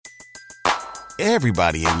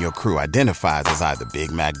Everybody in your crew identifies as either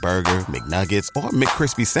Big Mac Burger, McNuggets, or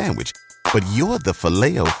McCrispy Sandwich. But you're the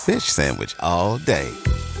Filet-O-Fish Sandwich all day.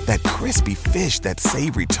 That crispy fish, that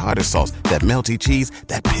savory tartar sauce, that melty cheese,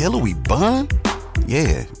 that pillowy bun.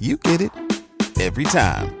 Yeah, you get it. Every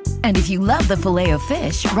time. And if you love the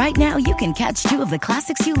Filet-O-Fish, right now you can catch two of the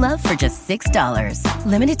classics you love for just $6.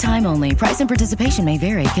 Limited time only. Price and participation may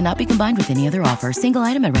vary. Cannot be combined with any other offer. Single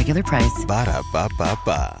item at regular price.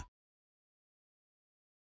 Ba-da-ba-ba-ba.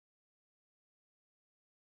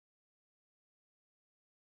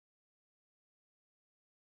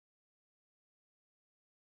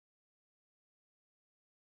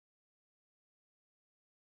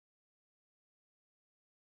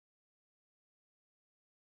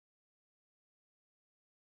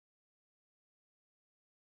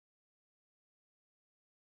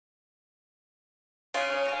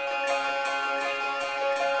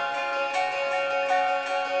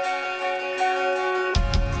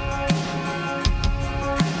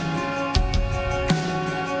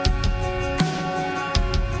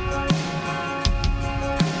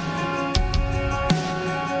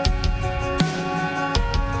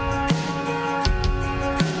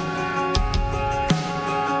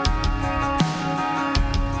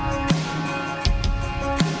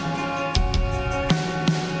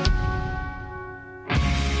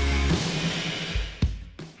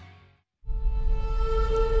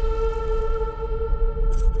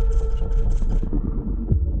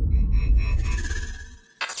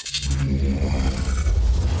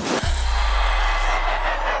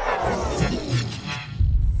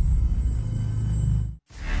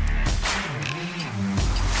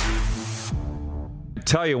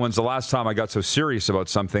 Tell you when's the last time I got so serious about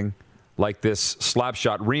something like this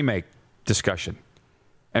Slapshot remake discussion.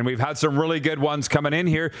 And we've had some really good ones coming in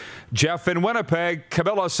here. Jeff in Winnipeg,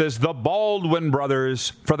 Camilla says the Baldwin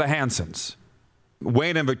brothers for the Hansons.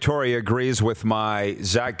 Wayne in Victoria agrees with my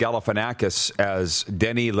Zach Galifianakis as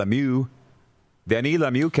Denis Lemieux. Denis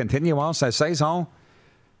Lemieux continuant sa saison.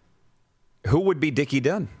 Who would be Dickie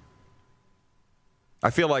Dunn? I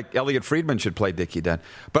feel like Elliot Friedman should play Dickie Dunn.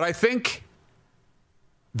 But I think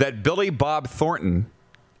that Billy Bob Thornton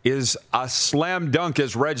is a slam dunk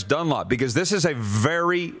as Reg Dunlop, because this is a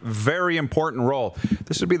very, very important role.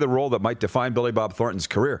 This would be the role that might define Billy Bob Thornton's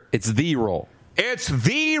career. It's the role. It's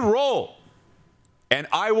the role. And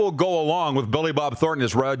I will go along with Billy Bob Thornton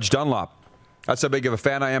as Reg Dunlop. That's how big of a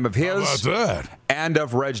fan I am of his and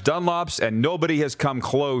of Reg Dunlop's, and nobody has come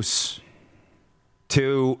close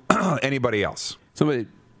to anybody else. Somebody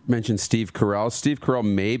mentioned Steve Carell. Steve Carell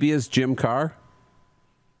maybe is Jim Carr.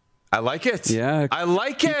 I like it. Yeah. I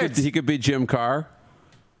like it. He could be Jim Carr.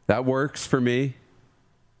 That works for me.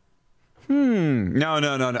 No.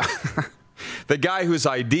 The guy whose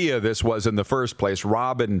idea this was in the first place,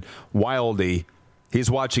 Robin Wildy, he's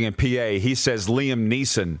watching in PA. He says Liam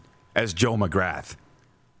Neeson as Joe McGrath.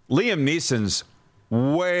 Liam Neeson's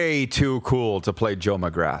way too cool to play Joe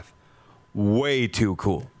McGrath. Way too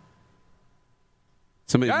cool.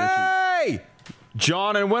 Somebody mentioned...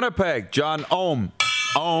 John in Winnipeg. John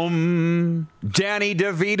Danny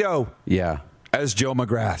DeVito. Yeah. As Joe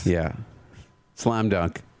McGrath. Yeah. Slam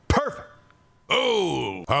dunk. Perfect.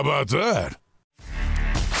 Oh, how about that?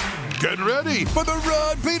 Get ready for the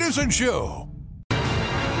Rod Peterson Show.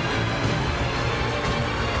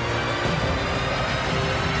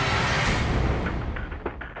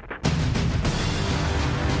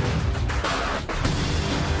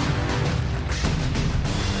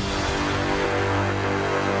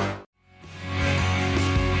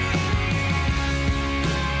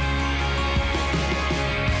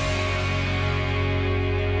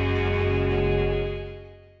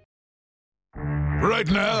 Right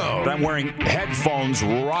now. I'm wearing headphones,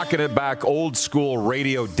 rocking it back, old school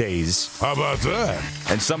radio days. How about that?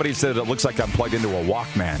 And somebody said it looks like I'm plugged into a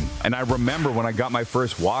Walkman. And I remember when I got my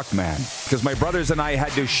first Walkman, because my brothers and I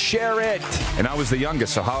had to share it. And I was the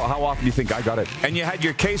youngest, so how often do you think I got it? And you had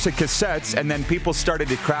your case of cassettes, and then people started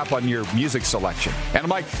to crap on your music selection. And I'm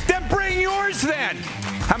like, then bring yours then!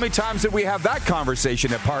 How many times did we have that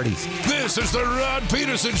conversation at parties? This is the Rod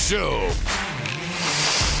Peterson Show.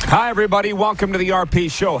 Hi, everybody. Welcome to the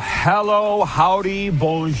RP Show. Hello, howdy,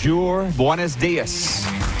 bonjour, buenos dias.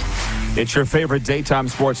 It's your favorite daytime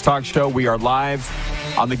sports talk show. We are live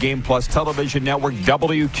on the Game Plus Television Network,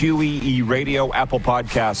 WQEE Radio, Apple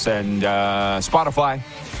Podcasts, and Spotify.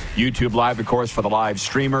 YouTube Live, of course, for the live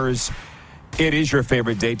streamers. It is your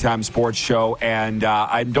favorite daytime sports show, and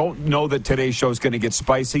I don't know that today's show is going to get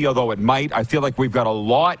spicy, although it might. I feel like we've got a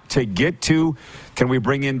lot to get to. Can we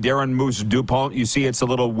bring in Darren Moose Dupont? You see, it's a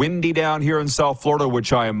little windy down here in South Florida,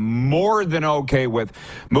 which I am more than okay with.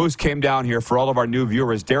 Moose came down here for all of our new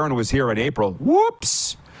viewers. Darren was here in April.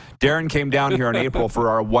 Whoops! Darren came down here in April for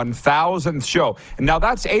our 1,000th show. And now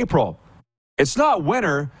that's April. It's not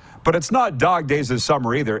winter, but it's not dog days of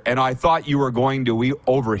summer either. And I thought you were going to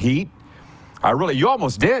overheat. You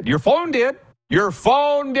almost did. Your phone did. Your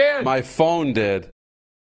phone did. My phone did.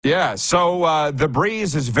 Yeah, so the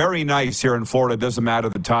breeze is very nice here in Florida. It doesn't matter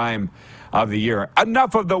the time of the year.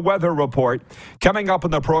 Enough of the weather report. Coming up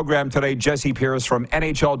on the program today, Jesse Pierce from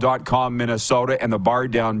NHL.com Minnesota and the Bar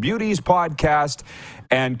Down Beauties podcast,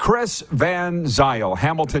 and Chris Van Zyl,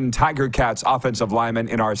 Hamilton Tiger Cats offensive lineman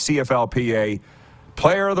in our CFLPA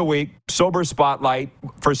Player of the Week, Sober Spotlight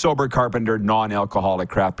for Sober Carpenter, non-alcoholic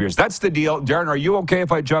craft beers. That's the deal. Darren, are you okay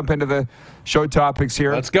if I jump into the show topics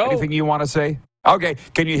here? Let's go. Anything you want to say? Okay.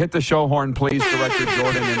 Can you hit the show horn, please, Director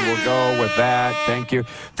Jordan, and we'll go with that. Thank you.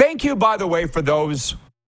 Thank you, by the way, for those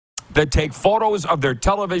that take photos of their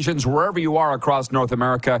televisions wherever you are across North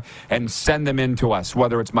America and send them in to us,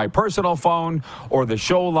 whether it's my personal phone or the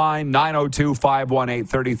show line,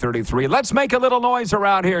 902-518-3033. Let's make a little noise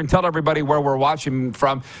around here and tell everybody where we're watching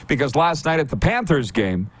from, because last night at the Panthers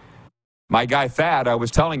game, my guy Thad, I was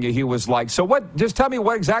telling you, he was like, so what, just tell me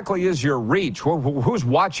what exactly is your reach? Who's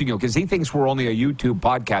watching you? Because he thinks we're only a YouTube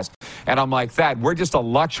podcast. And I'm like, Thad, we're just a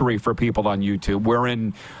luxury for people on YouTube. We're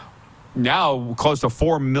in now close to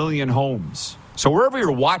 4 million homes. So wherever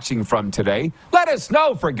you're watching from today, let us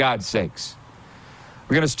know, for God's sakes.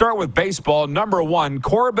 We're going to start with baseball. Number one,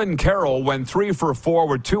 Corbin Carroll went 3 for 4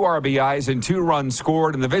 with 2 RBIs and 2 runs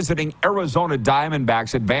scored, and the visiting Arizona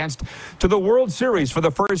Diamondbacks advanced to the World Series for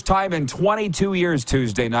the first time in 22 years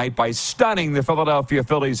Tuesday night by stunning the Philadelphia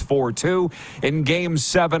Phillies 4-2 in Game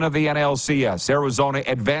 7 of the NLCS. Arizona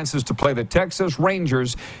advances to play the Texas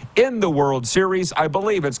Rangers in the World Series. I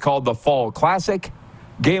believe it's called the Fall Classic.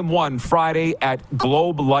 Game 1 Friday at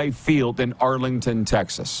Globe Life Field in Arlington,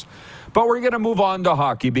 Texas. But we're going to move on to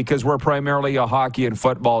hockey because we're primarily a hockey and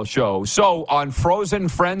football show. So on Frozen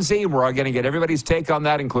Frenzy, we're going to get everybody's take on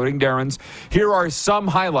that, including Darren's. Here are some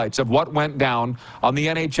highlights of what went down on the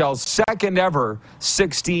NHL's second ever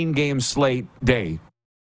 16-game slate day.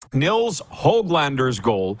 Nils Höglander's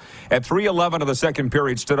goal at 3:11 of the second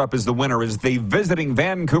period stood up as the winner as the visiting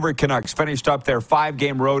Vancouver Canucks finished up their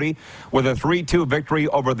 5-game roadie with a 3-2 victory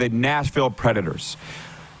over the Nashville Predators.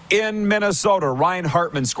 In Minnesota, Ryan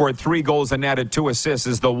Hartman scored 3 goals and added 2 assists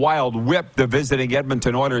as the Wild whipped the visiting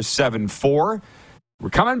Edmonton Oilers 7-4. We're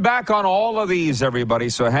coming back on all of these, everybody,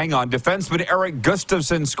 so hang on. Defenseman Eric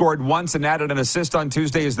Gustafsson scored once and added an assist on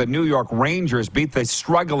Tuesday as the New York Rangers beat the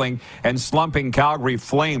struggling and slumping Calgary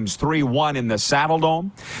Flames 3-1 in the Saddledome.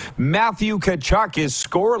 Matthew Tkachuk is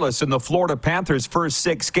scoreless in the Florida Panthers' first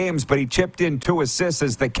 6 games, but he chipped in 2 assists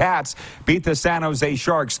as the Cats beat the San Jose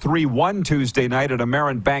Sharks 3-1 Tuesday night at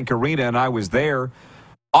Amerint Bank Arena, and I was there.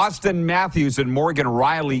 Austin Matthews and Morgan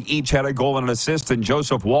Riley each had a goal and an assist, and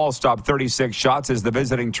Joseph Wall stopped 36 shots as the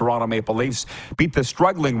visiting Toronto Maple Leafs beat the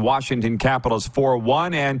struggling Washington Capitals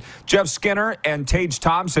 4-1. And Jeff Skinner and Tage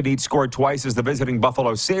Thompson each scored twice as the visiting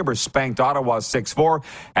Buffalo Sabres spanked Ottawa 6-4.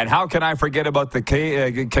 And how can I forget about the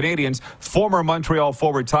Canadians? Former Montreal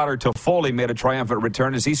forward Tyler Toffoli made a triumphant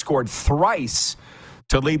return as he scored thrice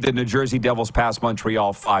to lead the New Jersey Devils past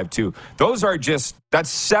Montreal 5-2. That's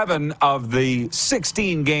 7 of the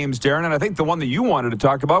 16 games, Darren, and I think the one that you wanted to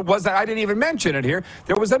talk about was that I didn't even mention it here.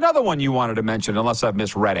 There was another one you wanted to mention, unless I've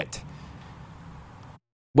misread it.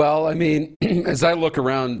 Well, I mean, as I look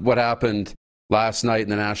around what happened last night in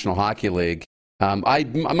the National Hockey League,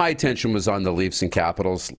 my attention was on the Leafs and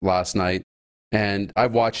Capitals last night, and I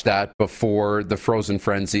watched that before the Frozen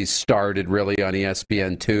Frenzy started really on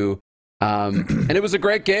ESPN2. And it was a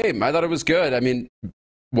great game. I thought it was good. I mean,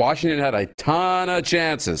 Washington had a ton of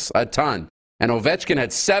chances, a ton. And Ovechkin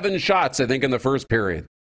had 7 shots, I think, in the first period.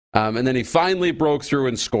 And then he finally broke through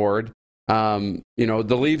and scored. The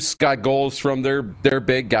Leafs got goals from their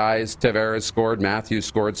big guys. Tavares scored, Matthews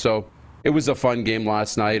scored. So it was a fun game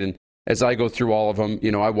last night. And as I go through all of them,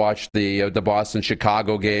 I watched the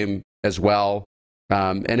Boston-Chicago game as well.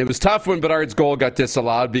 And it was tough when Bedard's goal got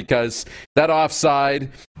disallowed because that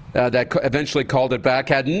offside that eventually called it back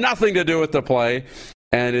had nothing to do with the play.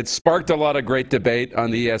 And it sparked a lot of great debate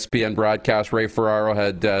on the ESPN broadcast. Ray Ferraro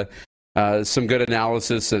had some good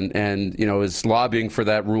analysis and is lobbying for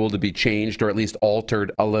that rule to be changed or at least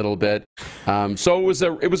altered a little bit. So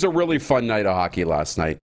it was a really fun night of hockey last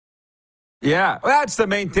night. Yeah, that's the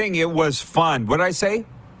main thing. It was fun. What did I say?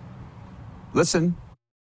 listen,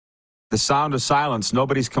 the sound of silence,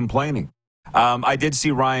 nobody's complaining. I did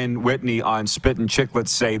see Ryan Whitney on Spit and Chicklets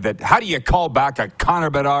say that, how do you call back a Connor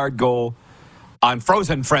Bedard goal on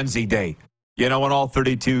Frozen Frenzy Day? You know, when all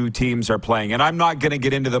 32 teams are playing. And I'm not going to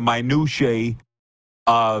get into the minutiae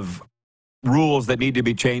of rules that need to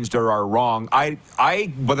be changed or are wrong. By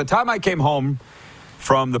the time I came home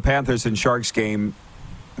from the Panthers and Sharks game,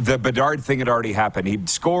 the Bedard thing had already happened. He'd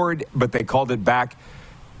scored, but they called it back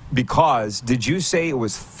because, did you say it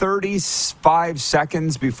was 35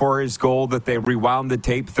 seconds before his goal that they rewound the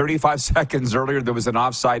tape? 35 seconds earlier, there was an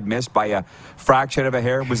offside miss by a fraction of a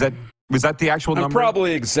hair. Was that the actual number? I'm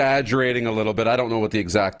probably exaggerating a little bit. I don't know what the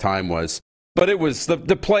exact time was. But it was the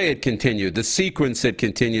play had continued. The sequence had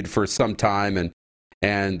continued for some time,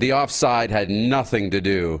 and the offside had nothing to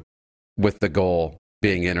do with the goal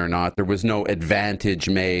being in or not. There was no advantage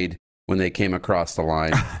made when they came across the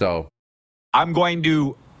line. So I'm going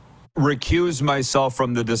to recuse myself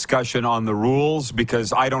from the discussion on the rules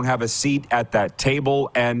because I don't have a seat at that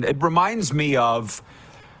table. And it reminds me of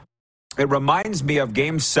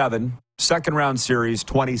Game 7, second round series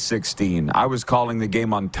 2016. I was calling the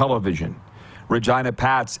game on television. Regina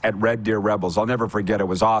Pats at Red Deer Rebels. I'll never forget. It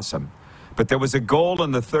was awesome. But there was a goal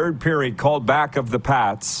in the third period called back of the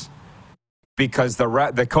Pats because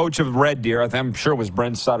the coach of Red Deer, I'm sure it was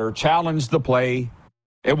Brent Sutter, challenged the play.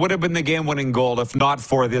 It would have been the game-winning goal if not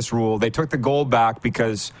for this rule. They took the goal back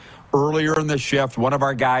because earlier in the shift, one of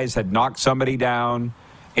our guys had knocked somebody down,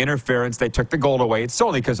 interference. They took the goal away. It's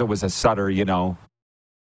only because it was a Sutter, you know.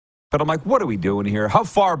 But I'm like, what are we doing here? How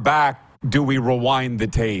far back do we rewind the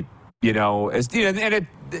tape? You know,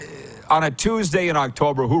 on a Tuesday in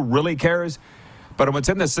October, who really cares? But when it's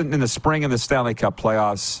in the spring in the Stanley Cup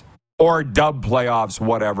playoffs or dub playoffs,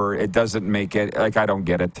 whatever, it doesn't make it. Like, I don't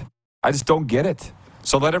get it. I just don't get it.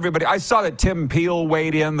 So let everybody. I saw that Tim Peel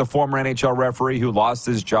weighed in, the former NHL referee who lost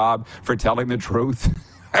his job for telling the truth.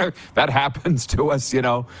 That happens to us, you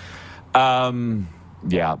know.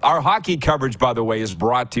 Yeah. Our hockey coverage, by the way, is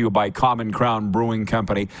brought to you by Common Crown Brewing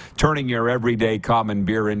Company, turning your everyday common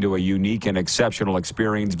beer into a unique and exceptional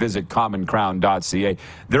experience. Visit commoncrown.ca.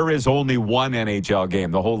 There is only one NHL game.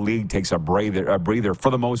 The whole league takes a breather for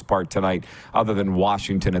the most part tonight, other than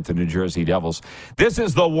Washington at the New Jersey Devils. This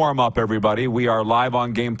is the warm-up, everybody. We are live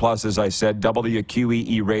on Game Plus, as I said,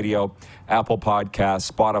 WQEE Radio, Apple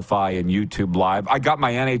Podcasts, Spotify, and YouTube Live. I got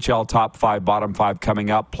my NHL top 5, bottom 5 coming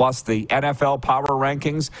up, plus the NFL Power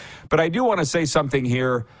Rankings. But I do want to say something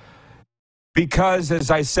here because, as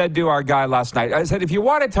I said to our guy last night, I said, if you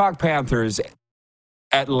want to talk Panthers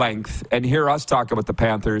at length and hear us talk about the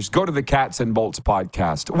Panthers, go to the Cats and Bolts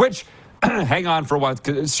podcast, which, hang on for once,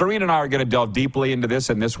 because Serena and I are going to delve deeply into this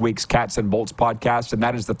in this week's Cats and Bolts podcast, and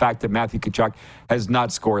that is the fact that Matthew Tkachuk has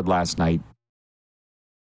not scored last night.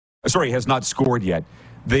 Sorry, has not scored yet.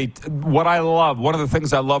 What I love, one of the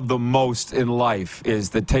things I love the most in life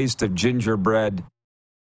is the taste of gingerbread,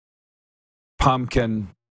 pumpkin.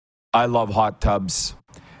 I love hot tubs.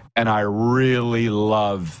 And I really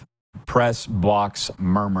love press box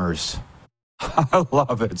murmurs. I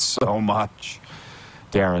love it so much,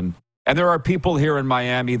 Darren. And there are people here in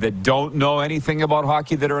Miami that don't know anything about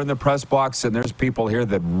hockey that are in the press box, and there's people here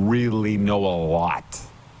that really know a lot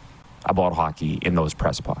about hockey in those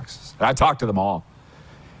press boxes. And I talked to them all.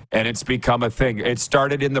 And it's become a thing. It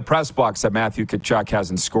started in the press box that Matthew Tkachuk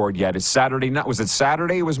hasn't scored yet. It's Saturday night. Was it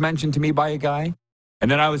Saturday it was mentioned to me by a guy? And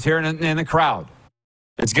then I was hearing it in the crowd.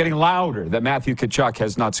 It's getting louder that Matthew Tkachuk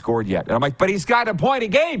has not scored yet. And I'm like, but he's got a point a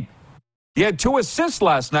game. He had 2 assists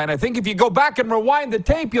last night. I think if you go back and rewind the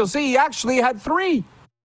tape, you'll see he actually had 3.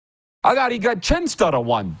 I thought he got chinched out of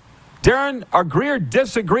 1. Darren, agree or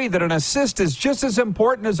disagree that an assist is just as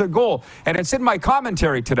important as a goal? And it's in my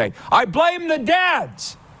commentary today. I blame the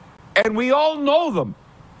dads, and we all know them,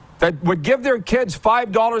 that would give their kids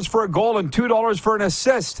 $5 for a goal and $2 for an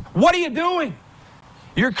assist. What are you doing?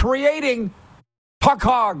 You're creating puck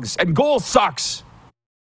hogs and goal sucks.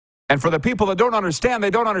 And for the people that don't understand, they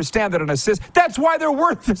don't understand that an assist, that's why they're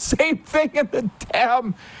worth the same thing in the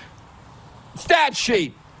damn stat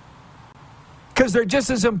sheet. Because they're just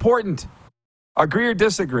as important. Agree or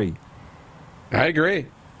disagree? I agree.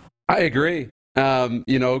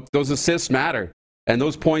 Those assists matter. And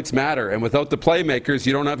those points matter. And without the playmakers,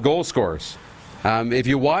 you don't have goal scorers. If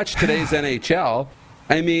you watch today's NHL,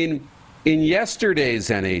 I mean, in yesterday's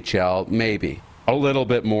NHL, maybe a little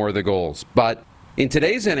bit more of the goals. But in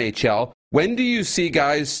today's NHL, when do you see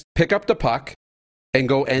guys pick up the puck and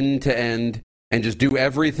go end to end and just do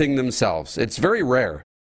everything themselves? It's very rare.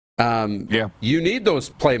 You need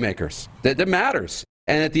those playmakers. That matters.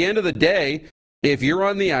 And at the end of the day, if you're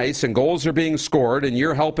on the ice and goals are being scored and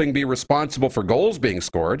you're helping be responsible for goals being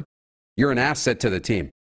scored, you're an asset to the team.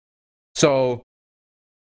 So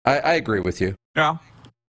I agree with you. Yeah.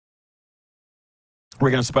 We're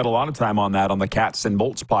going to spend a lot of time on that on the Cats and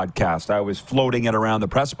Bolts podcast. I was floating it around the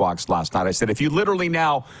press box last night. I said, if you literally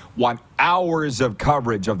now want hours of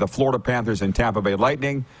coverage of the Florida Panthers and Tampa Bay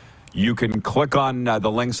Lightning, you can click on the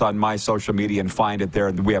links on my social media and find it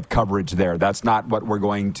there. We have coverage there. That's not what we're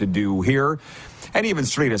going to do here. And even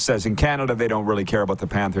Streeta says in Canada, they don't really care about the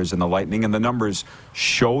Panthers and the Lightning, and the numbers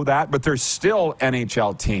show that, but they're still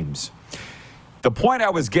NHL teams. The point I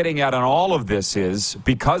was getting at on all of this is,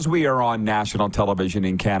 because we are on national television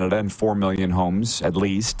in Canada in 4 million homes at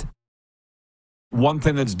least, one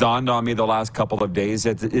thing that's dawned on me the last couple of days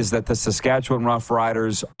is that the Saskatchewan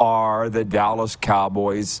Roughriders are the Dallas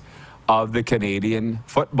Cowboys of the Canadian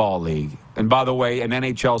Football League. And by the way, an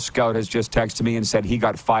NHL scout has just texted me and said he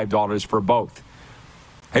got $5 for both.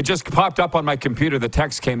 It just popped up on my computer. The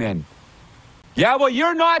text came in. Yeah, well,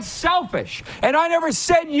 you're not selfish. And I never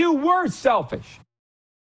said you were selfish.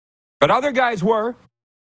 But other guys were.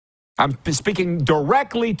 I'm speaking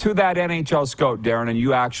directly to that NHL scout, Darren, and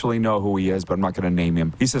you actually know who he is, but I'm not going to name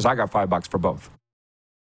him. He says, I got $5 for both.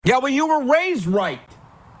 Yeah, well, you were raised right.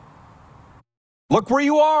 Look where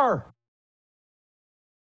you are.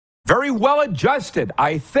 Very well adjusted,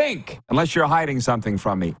 I think, unless you're hiding something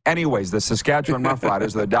from me. Anyways, the Saskatchewan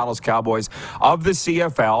Roughriders are the Dallas Cowboys of the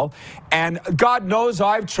CFL. And God knows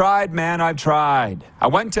I've tried, man, I've tried. I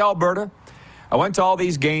went to Alberta. I went to all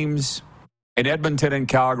these games in Edmonton and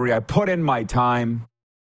Calgary. I put in my time.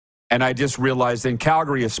 And I just realized in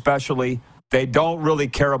Calgary especially, they don't really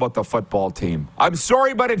care about the football team. I'm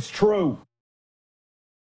sorry, but it's true.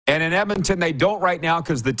 And in Edmonton, they don't right now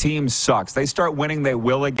because the team sucks. They start winning, they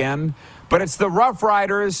will again. But it's the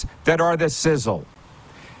Roughriders that are the sizzle.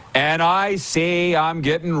 And I see I'm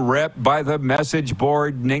getting ripped by the message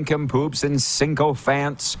board nincompoops and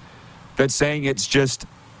sycophants that's saying it's just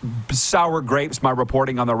sour grapes, my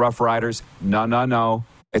reporting on the Roughriders. No.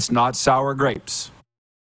 It's not sour grapes.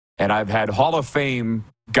 And I've had Hall of Fame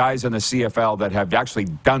guys in the CFL that have actually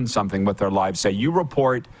done something with their lives say, you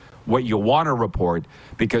report what you want to report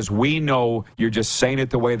because we know you're just saying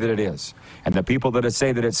it the way that it is. And the people that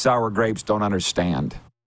say that it's sour grapes don't understand.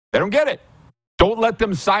 They don't get it. Don't let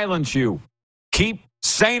them silence you. Keep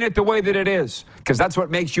saying it the way that it is because that's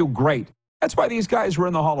what makes you great. That's why these guys were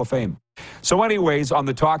in the Hall of Fame. So anyways, on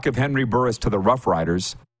the talk of Henry Burris to the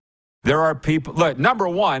Roughriders, there are people, look, number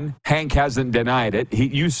one, Hank hasn't denied it.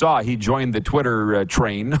 You saw he joined the Twitter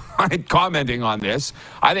train commenting on this.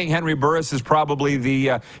 I think Henry Burris is probably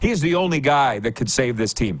he's the only guy that could save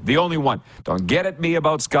this team. The only one. Don't get at me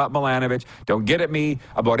about Scott Milanovich. Don't get at me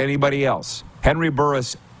about anybody else. Henry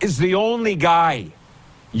Burris is the only guy.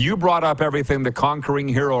 You brought up everything, the conquering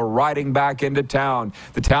hero riding back into town.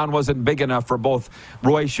 The town wasn't big enough for both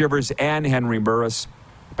Roy Shivers and Henry Burris.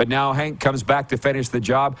 But now Hank comes back to finish the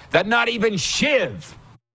job that not even Shiv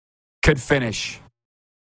could finish.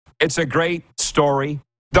 It's a great story.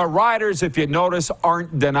 The Riders, if you notice,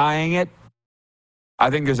 aren't denying it. I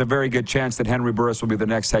think there's a very good chance that Henry Burris will be the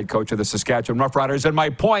next head coach of the Saskatchewan Roughriders. And my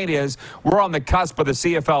point is, we're on the cusp of the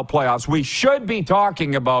CFL playoffs. We should be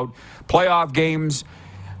talking about playoff games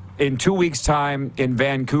in 2 weeks' time in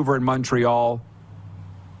Vancouver and Montreal.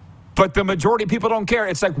 But the majority of people don't care.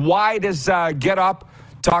 It's like, why does Get Up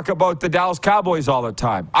talk about the Dallas Cowboys all the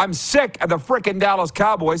time? I'm sick of the frickin' Dallas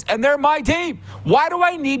Cowboys, and they're my team. Why do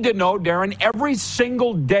I need to know, Darren, every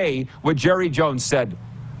single day what Jerry Jones said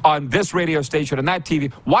on this radio station and that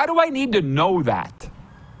TV? Why do I need to know that?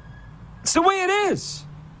 It's the way it is.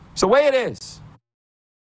 It's the way it is.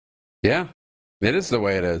 Yeah, it is the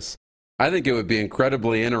way it is. I think it would be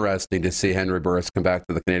incredibly interesting to see Henry Burris come back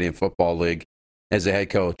to the Canadian Football League as a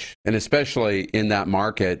head coach, and especially in that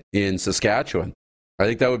market in Saskatchewan. I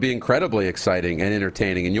think that would be incredibly exciting and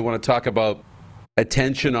entertaining. And you want to talk about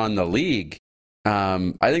attention on the league.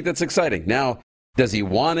 I think that's exciting. Now, does he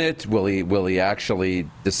want it? Will he actually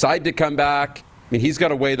decide to come back? I mean, he's got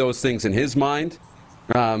to weigh those things in his mind,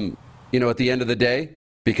 at the end of the day,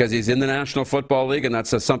 because he's in the National Football League, and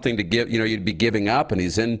that's something to give, you'd be giving up. And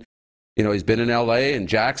he's in, he's been in LA and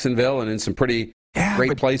Jacksonville and in some pretty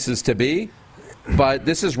great places to be. But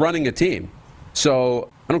this is running a team. So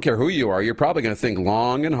I don't care who you are, you're probably going to think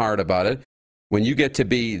long and hard about it when you get to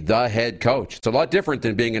be the head coach. It's a lot different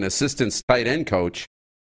than being an assistant tight end coach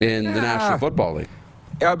in the National Football League.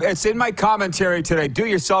 It's in my commentary today. Do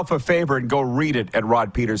yourself a favor and go read it at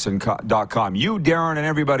rodpeterson.com. You, Darren, and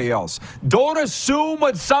everybody else. Don't assume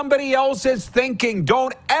what somebody else is thinking.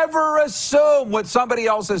 Don't ever assume what somebody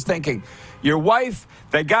else is thinking. Your wife,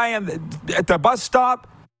 the guy at the bus stop,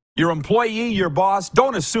 your employee, your boss,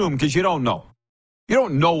 don't assume because you don't know. You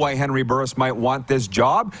don't know why Henry Burris might want this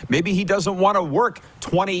job. Maybe he doesn't want to work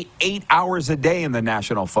 28 hours a day in the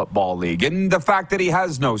National Football League. And the fact that he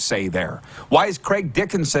has no say there. Why is Craig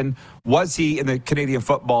Dickinson, was he in the Canadian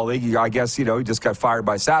Football League? I guess, he just got fired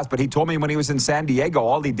by SAS. But he told me when he was in San Diego,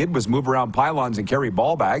 all he did was move around pylons and carry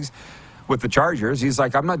ball bags with the Chargers. He's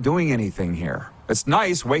like, I'm not doing anything here. It's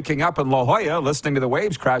nice waking up in La Jolla, listening to the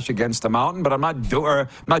waves crash against the mountain, but I'm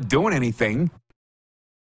not doing anything.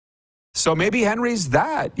 So maybe Henry's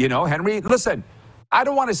that, Henry, listen, I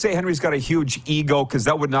don't want to say Henry's got a huge ego because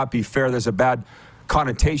that would not be fair. There's a bad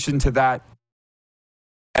connotation to that.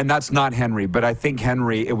 And that's not Henry. But I think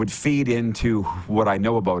Henry, it would feed into what I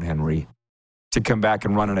know about Henry to come back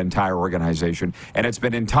and run an entire organization. And it's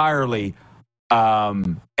been entirely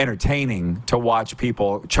entertaining to watch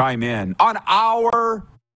people chime in on our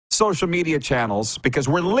social media channels because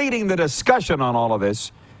we're leading the discussion on all of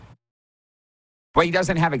this. Well, he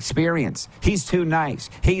doesn't have experience. He's too nice.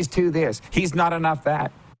 He's too this. He's not enough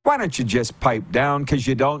that. Why don't you just pipe down because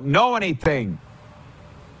you don't know anything?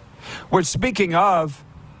 We're speaking of,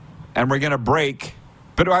 and we're going to break,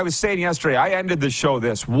 but I was saying yesterday, I ended the show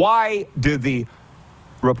this. Why do the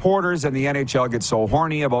reporters and the NHL get so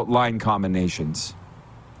horny about line combinations?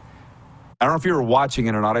 I don't know if you were watching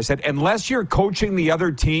it or not. I said, unless you're coaching the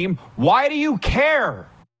other team, why do you care?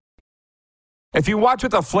 If you watch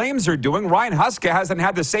what the Flames are doing, Ryan Huska hasn't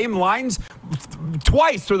had the same lines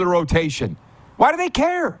twice through the rotation. Why do they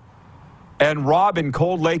care? And Rob in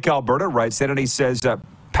Cold Lake, Alberta writes it, and he says,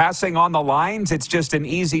 passing on the lines, it's just an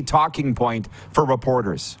easy talking point for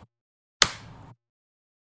reporters.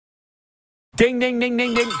 Ding, ding, ding,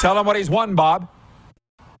 ding, ding. Tell him what he's won, Bob.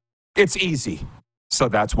 It's easy. So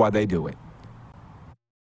that's why they do it.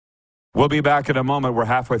 We'll be back in a moment. We're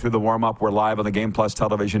halfway through the warm-up. We're live on the Game Plus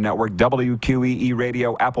Television Network, WQEE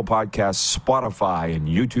Radio, Apple Podcasts, Spotify, and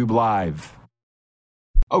YouTube Live.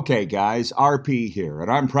 Okay, guys, RP here,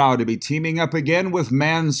 and I'm proud to be teaming up again with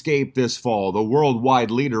Manscaped this fall, the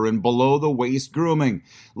worldwide leader in below-the-waist grooming.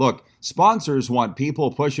 Look, sponsors want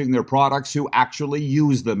people pushing their products who actually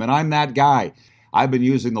use them, and I'm that guy. I've been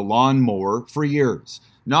using the Lawn Mower for years.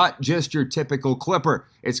 Not just your typical clipper.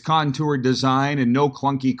 Its contoured design and no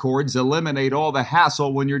clunky cords eliminate all the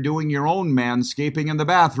hassle when you're doing your own manscaping in the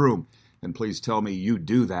bathroom. And please tell me you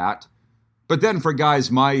do that. But then for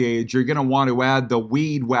guys my age, you're going to want to add the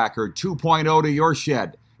Weed Whacker 2.0 to your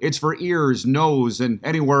shed. It's for ears, nose, and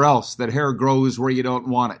anywhere else that hair grows where you don't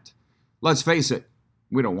want it. Let's face it,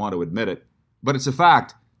 we don't want to admit it, but it's a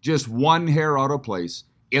fact. Just one hair out of place,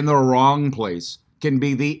 in the wrong place, can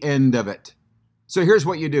be the end of it. So here's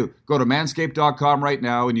what you do. Go to manscaped.com right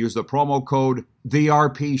now and use the promo code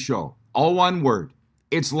TheRPShow. All one word.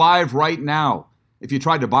 It's live right now. If you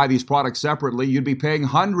tried to buy these products separately, you'd be paying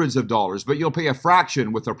hundreds of dollars, but you'll pay a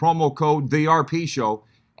fraction with the promo code TheRPShow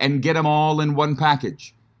and get them all in one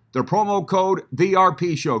package. The promo code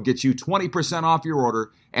TheRPShow gets you 20% off your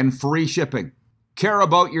order and free shipping. Care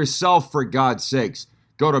about yourself, for God's sakes.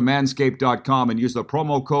 Go to manscaped.com and use the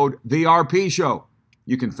promo code TheRPShow.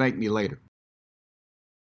 You can thank me later.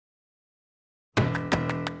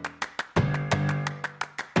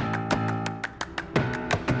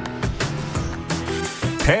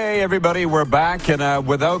 Hey, everybody, we're back, and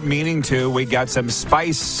without meaning to, we got some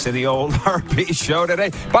spice in the old RP show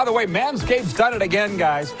today. By the way, Manscaped's done it again,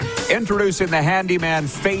 guys. Introducing the Handyman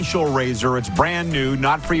Facial Razor. It's brand new,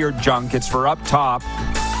 not for your junk. It's for up top.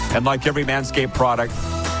 And like every Manscaped product,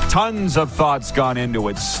 tons of thoughts gone into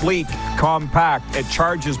it. Sleek, compact, it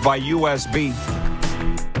charges by USB.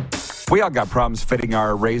 We all got problems fitting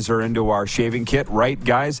our razor into our shaving kit, right,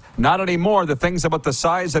 guys? Not anymore. The thing's about the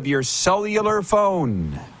size of your cellular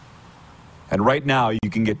phone. And right now, you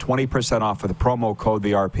can get 20% off with the promo code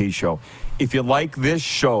TheRPShow. If you like this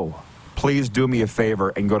show, please do me a favor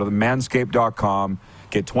and go to manscaped.com.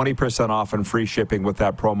 Get 20% off and free shipping with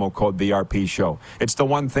that promo code TheRPShow. It's the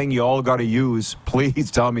one thing you all got to use.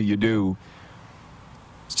 Please tell me you do.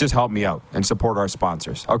 Just help me out and support our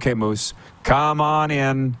sponsors. Okay, Moose. Come on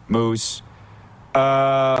in, Moose.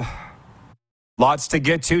 Lots to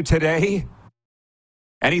get to today.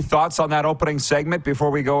 Any thoughts on that opening segment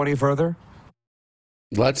before we go any further?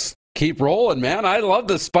 Let's keep rolling, man. I love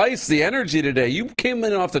the spice, the energy today. You came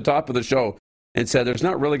in off the top of the show and said there's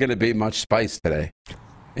not really going to be much spice today.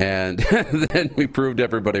 And then we proved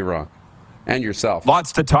everybody wrong. and yourself.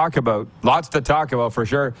 Lots to talk about. Lots to talk about for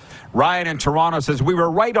sure. Ryan in Toronto says, we were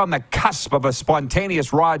right on the cusp of a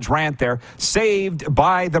spontaneous Raj rant there, saved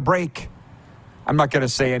by the break. I'm not going to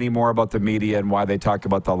say any more about the media and why they talk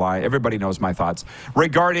about the line. Everybody knows my thoughts.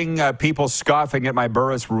 Regarding people scoffing at my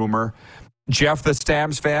Burris rumor, Jeff, the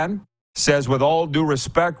Stamps fan, says, with all due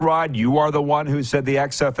respect, Rod, you are the one who said the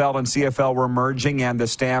XFL and CFL were merging and the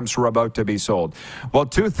Stamps were about to be sold. Well,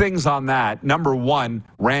 two things on that. Number one,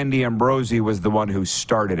 Randy Ambrosie was the one who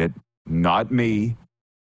started it, not me.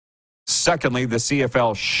 Secondly, the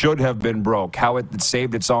CFL should have been broke. How it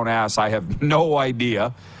saved its own ass, I have no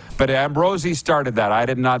idea. But Ambrosie started that. I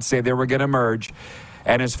did not say they were going to merge.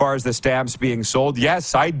 And as far as the Stamps being sold,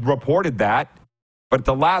 yes, I reported that. But at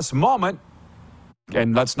the last moment,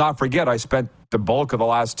 and let's not forget, I spent the bulk of the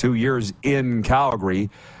last 2 years in Calgary.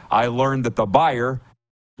 I learned that the buyer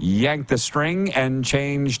yanked the string and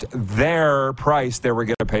changed their price they were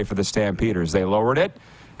going to pay for the Stampeders. They lowered it,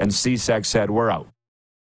 and CSEC said, we're out.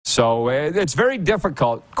 So it's very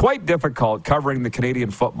difficult, quite difficult, covering the Canadian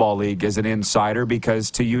Football League as an insider because,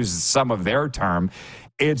 to use some of their term,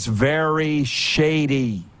 it's very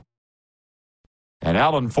shady. And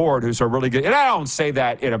Alan Ford, who's a really good, and I don't say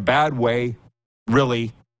that in a bad way,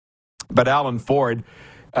 really, but Alan Ford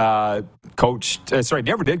never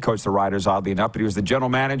did coach the Riders, oddly enough, but he was the general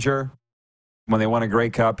manager when they won a Grey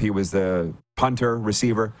Cup. He was the punter,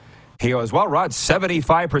 receiver. He goes, well, Rod,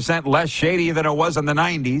 75% less shady than it was in the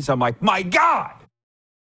 90s. I'm like, my God,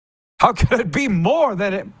 how could it be more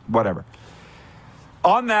than it? Whatever.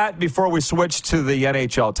 On that, before we switch to the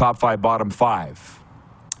NHL top five, bottom five,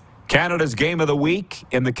 Canada's game of the week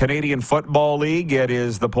in the Canadian Football League. It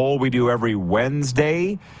is the poll we do every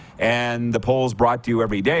Wednesday, and the poll is brought to you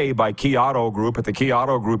every day by Key Auto Group. At the Key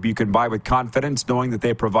Auto Group, you can buy with confidence, knowing that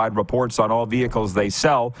they provide reports on all vehicles they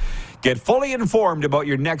sell. Get fully informed about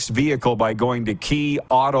your next vehicle by going to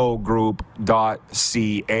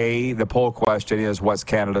keyautogroup.ca. The poll question is, what's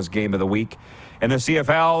Canada's game of the week? In the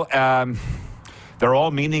CFL, they're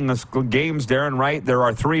all meaningless games, Darren, right? There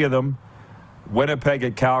are three of them. Winnipeg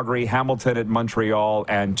at Calgary, Hamilton at Montreal,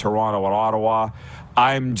 and Toronto at Ottawa.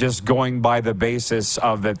 I'm just going by the basis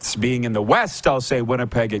of it being in the West. I'll say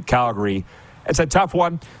Winnipeg at Calgary. It's a tough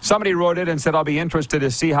one. Somebody wrote it and said, I'll be interested to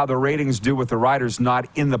see how the ratings do with the Riders not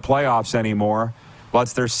in the playoffs anymore. Well,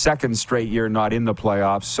 it's their second straight year not in the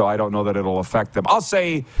playoffs, so I don't know that it'll affect them. I'll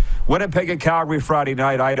say Winnipeg at Calgary Friday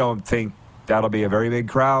night. I don't think that'll be a very big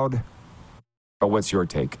crowd. But what's your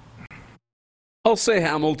take? I'll say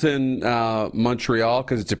Hamilton, Montreal,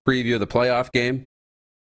 because it's a preview of the playoff game.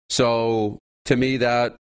 So to me,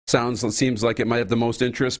 that seems like it might have the most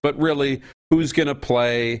interest. But really, who's going to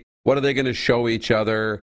play? What are they going to show each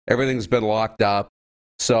other? Everything's been locked up.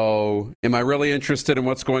 So am I really interested in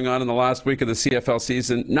what's going on in the last week of the CFL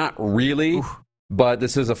season? Not really. Oof. But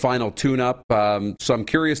this is a final tune-up. So I'm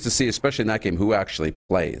curious to see, especially in that game, who actually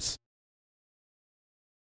plays.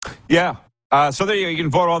 Yeah. So there you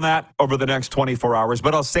can vote on that over the next 24 hours.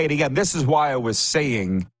 But I'll say it again. This is why I was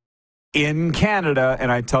saying in Canada,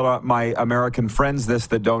 and I tell my American friends this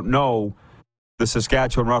that don't know, the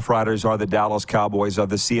Saskatchewan Roughriders are the Dallas Cowboys of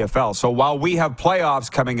the CFL. So while we have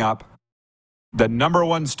playoffs coming up, the number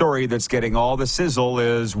one story that's getting all the sizzle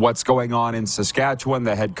is what's going on in Saskatchewan,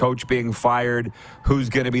 the head coach being fired, who's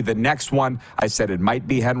going to be the next one. I said it might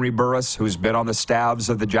be Henry Burris, who's been on the staffs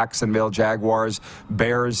of the Jacksonville Jaguars,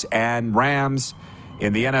 Bears, and Rams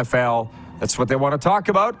in the NFL. That's what they want to talk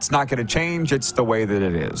about. It's not going to change. It's the way that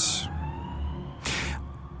it is.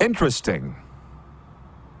 Interesting.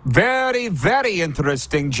 Very, very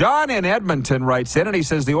interesting. John in Edmonton writes in, and he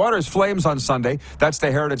says, the Oilers Flames on Sunday, that's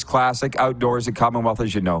the Heritage Classic, outdoors at Commonwealth,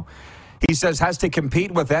 as you know. He says, has to compete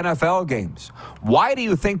with NFL games. Why do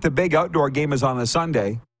you think the big outdoor game is on the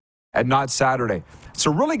Sunday and not Saturday? It's a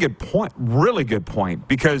really good point,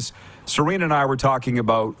 because Serena and I were talking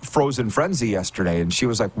about Frozen Frenzy yesterday, and she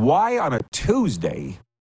was like, why on a Tuesday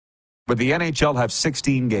would the NHL have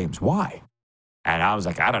 16 games? Why? And I was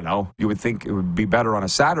like, I don't know. You would think it would be better on a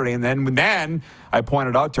Saturday. And then I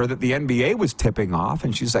pointed out to her that the NBA was tipping off.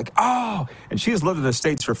 And she's like, oh. And she's lived in the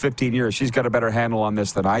States for 15 years. She's got a better handle on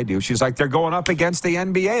this than I do. She's like, they're going up against the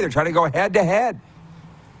NBA. They're trying to go head-to-head.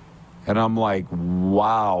 And I'm like,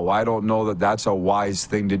 wow, I don't know that that's a wise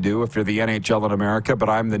thing to do if you're the NHL in America. But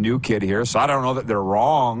I'm the new kid here, so I don't know that they're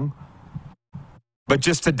wrong. But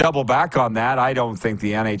just to double back on that, I don't think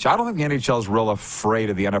the NHL is real afraid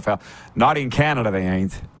of the NFL. Not in Canada, they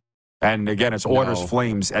ain't. And again, it's Oilers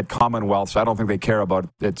Flames at Commonwealth, so I don't think they care about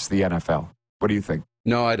it's the NFL. What do you think?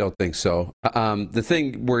 No, I don't think so. The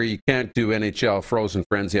thing where you can't do NHL Frozen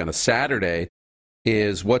Frenzy on a Saturday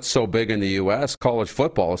is what's so big in the U.S., college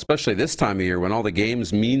football, especially this time of year when all the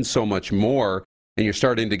games mean so much more and you're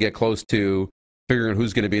starting to get close to figuring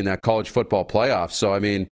who's going to be in that college football playoff. So, I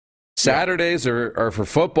mean, Saturdays are for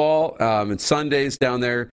football and Sundays down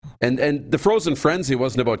there. And the Frozen Frenzy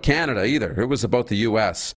wasn't about Canada either. It was about the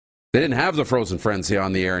U.S. They didn't have the Frozen Frenzy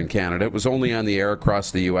on the air in Canada. It was only on the air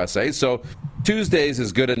across the USA. So Tuesday's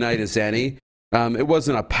as good a night as any. It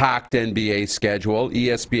wasn't a packed NBA schedule.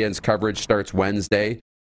 ESPN's coverage starts Wednesday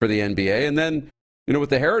for the NBA. And then, with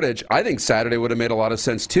the Heritage, I think Saturday would have made a lot of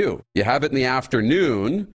sense too. You have it in the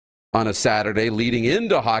afternoon on a Saturday leading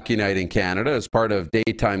into Hockey Night in Canada as part of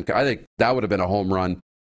daytime. I think that would have been a home run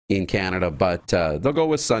in Canada, but they'll go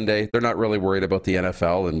with Sunday. They're not really worried about the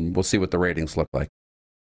NFL, and we'll see what the ratings look like.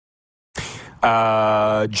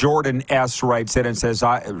 Jordan S. writes in and says,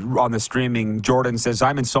 on the streaming, Jordan says,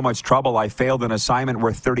 I'm in so much trouble. I failed an assignment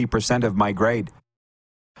worth 30% of my grade.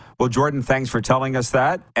 Well, Jordan, thanks for telling us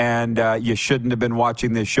that. And you shouldn't have been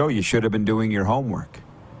watching this show. You should have been doing your homework.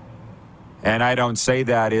 And I don't say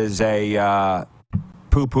that as a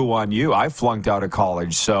poo-poo on you. I flunked out of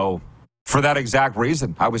college. So for that exact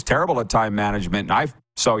reason, I was terrible at time management.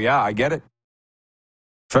 So yeah, I get it.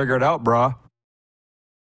 Figure it out, brah.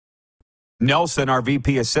 Nelson, our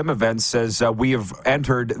VP of Sim Events, says we have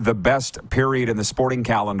entered the best period in the sporting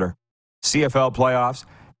calendar. CFL playoffs,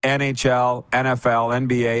 NHL, NFL,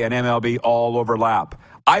 NBA, and MLB all overlap.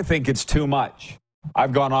 I think it's too much.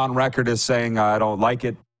 I've gone on record as saying I don't like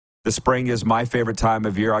it. The spring is my favorite time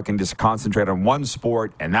of year. I can just concentrate on one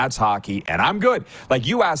sport, and that's hockey, and I'm good. Like,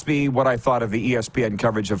 you asked me what I thought of the ESPN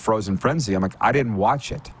coverage of Frozen Frenzy. I'm like, I didn't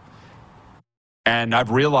watch it. And I've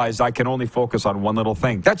realized I can only focus on one little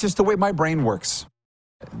thing. That's just the way my brain works.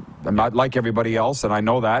 I'm not like everybody else, and I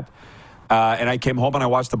know that. And I came home and I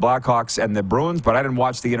watched the Blackhawks and the Bruins, but I didn't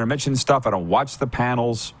watch the intermission stuff. I don't watch the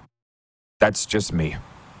panels. That's just me.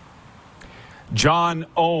 John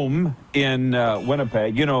Ohm in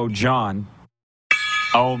Winnipeg. You know John.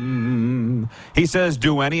 He says,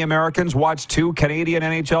 do any Americans watch 2 Canadian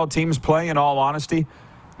NHL teams play, in all honesty?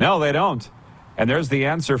 No, they don't. And there's the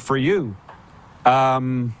answer for you. They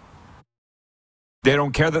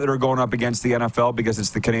don't care that they're going up against the NFL because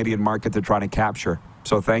it's the Canadian market they're trying to capture.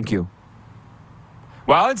 So thank you.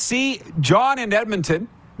 Well, let's see. John in Edmonton,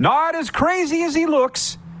 not as crazy as he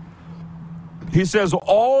looks. He says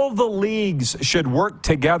all the leagues should work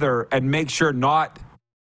together and make sure not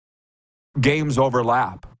games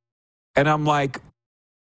overlap. And I'm like,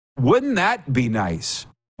 wouldn't that be nice?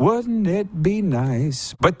 Wouldn't it be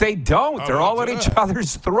nice? But they don't. They're all at each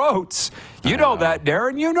other's throats. You know that,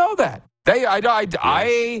 Darren. You know that.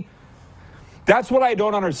 That's what I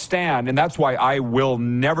don't understand, and that's why I will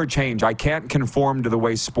never change. I can't conform to the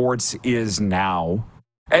way sports is now.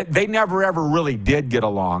 They never, ever really did get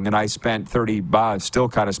along, and I spent still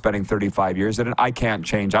kind of spending 35 years in it. I can't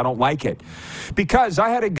change. I don't like it. Because I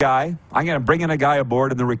had a guy, I'm going to bring in a guy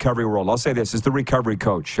aboard in the recovery world. I'll say this, is the recovery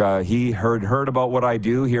coach. He heard about what I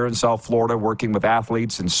do here in South Florida, working with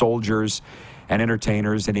athletes and soldiers and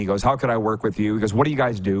entertainers, and he goes, how can I work with you? He goes, what do you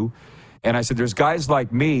guys do? And I said, there's guys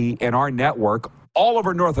like me in our network all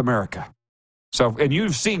over North America. So, and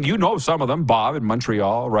you know some of them, Bob in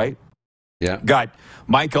Montreal, right? Yeah. Got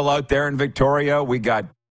Michael out there in Victoria. We got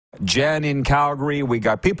Jen in Calgary. We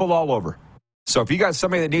got people all over. So if you got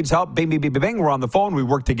somebody that needs help, bing, bing, bing, bing, we're on the phone. We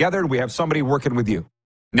work together, and we have somebody working with you.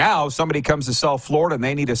 Now, somebody comes to South Florida, and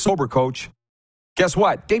they need a sober coach. Guess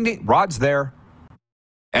what? Ding, ding, Rod's there.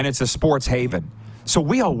 And it's a sports haven. So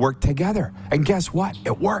we all work together. And guess what?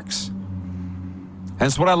 It works. And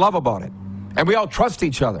that's what I love about it. And we all trust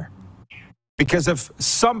each other. Because if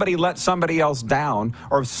somebody lets somebody else down,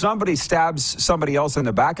 or if somebody stabs somebody else in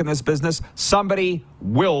the back in this business, somebody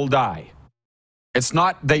will die. It's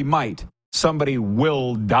not they might. Somebody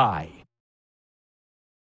will die.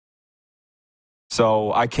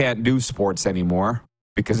 So I can't do sports anymore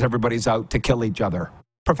because everybody's out to kill each other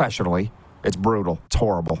professionally. It's brutal. It's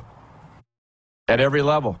horrible. At every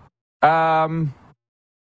level.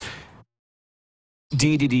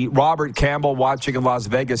 DDD. Robert Campbell, watching in Las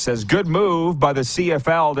Vegas, says, good move by the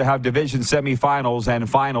CFL to have division semifinals and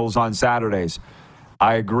finals on Saturdays.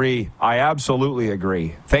 I agree. I absolutely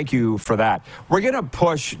agree. Thank you for that. We're going to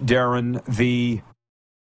push, Darren, the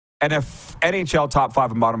NHL top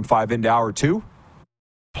 5 and bottom 5 into hour 2,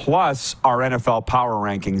 plus our NFL power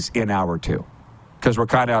rankings in hour 2, because we're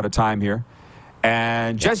kind of out of time here.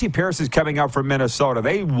 And Jesse Pierce is coming up from Minnesota.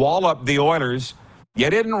 They walloped the Oilers. You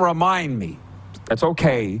didn't remind me. That's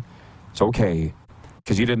okay. It's okay,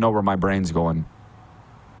 because you didn't know where my brain's going.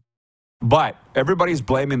 But everybody's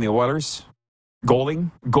blaming the Oilers.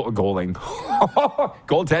 Goaltending.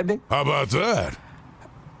 How about that?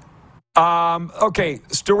 Okay,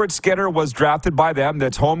 Stuart Skinner was drafted by them.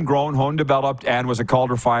 That's homegrown, home developed, and was a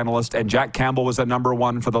Calder finalist. And Jack Campbell was the number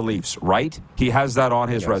one for the Leafs, right? He has that on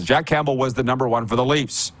his resume. Jack Campbell was the number one for the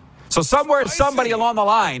Leafs. So somewhere, somebody along the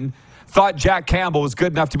line thought Jack Campbell was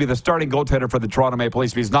good enough to be the starting goaltender for the Toronto Maple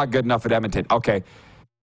Leafs, but he's not good enough at Edmonton. Okay.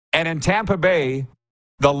 And in Tampa Bay,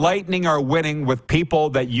 the Lightning are winning with people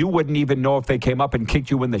that you wouldn't even know if they came up and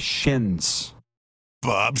kicked you in the shins.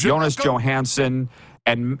 Jonas Johansson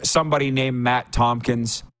and somebody named Matt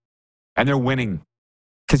Tompkins, and they're winning.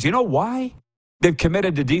 Because you know why? They've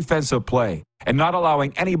committed to defensive play and not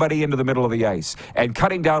allowing anybody into the middle of the ice and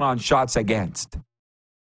cutting down on shots against.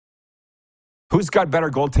 Who's got better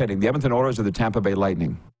goaltending, the Edmonton Oilers or the Tampa Bay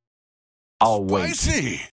Lightning? I'll wait.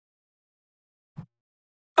 Spicy.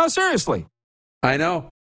 No, seriously. I know.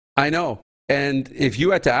 And if you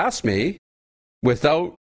had to ask me,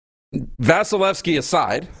 without Vasilevsky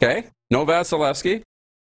aside, okay, no Vasilevsky,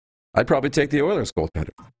 I'd probably take the Oilers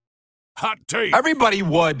goaltender. Hot take. Everybody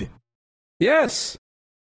would. Yes.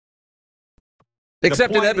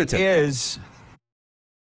 Except in Edmonton.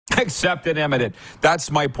 Except in Edmonton. That's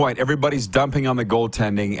my point. Everybody's dumping on the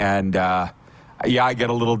goaltending, and yeah, I get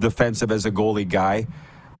a little defensive as a goalie guy.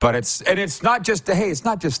 But it's not just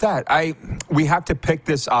that. We have to pick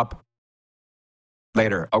this up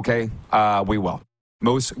later, okay? We will.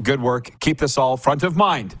 Moose, good work. Keep this all front of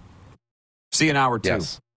mind. See you in hour 2.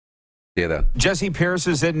 Yes. See you then. Jesse Pierce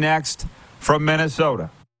is in next from Minnesota.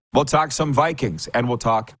 We'll talk some Vikings, and we'll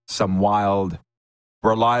talk some Wild.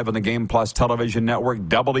 We're live on the Game Plus Television Network,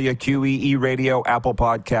 WQEE Radio, Apple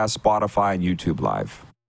Podcasts, Spotify, and YouTube Live.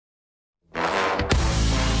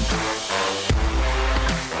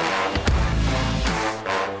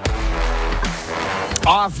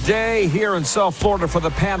 Off day here in South Florida for the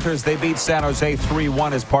Panthers. They beat San Jose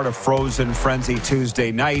 3-1 as part of Frozen Frenzy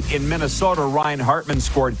Tuesday night. In Minnesota, Ryan Hartman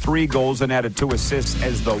scored 3 goals and added 2 assists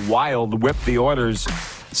as the Wild whipped the Oilers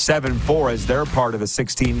 7-4 as they're part of the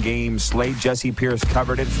 16-game slate. Jesse Pierce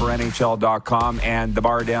covered it for NHL.com and the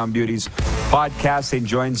Bar Down Beauties podcast. She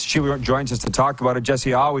joins us to talk about it.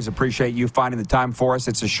 Jesse, I always appreciate you finding the time for us.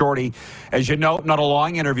 It's a shorty, as you know, not a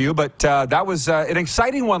long interview, but that was an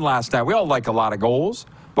exciting one last night. We all like a lot of goals.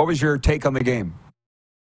 What was your take on the game?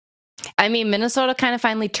 I mean, Minnesota kind of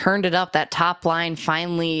finally turned it up. That top line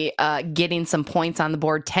finally getting some points on the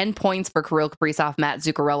board. 10 points for Kirill Kaprizov, Matt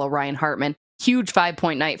Zuccarello, Ryan Hartman. Huge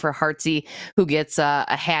 5-point night for Hartsey, who gets a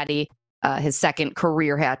hattie, his second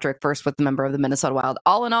career hat trick, first with the member of the Minnesota Wild.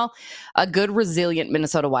 All in all, a good, resilient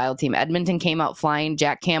Minnesota Wild team. Edmonton came out flying.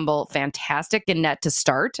 Jack Campbell, fantastic in net to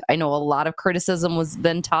start. I know a lot of criticism was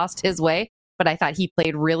then tossed his way, but I thought he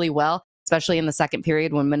played really well, especially in the second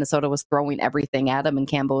period when Minnesota was throwing everything at him and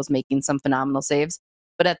Campbell was making some phenomenal saves.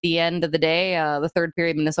 But at the end of the day, the third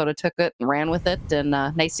period, Minnesota took it and ran with it, and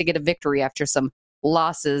nice to get a victory after some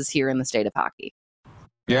losses here in the state of hockey.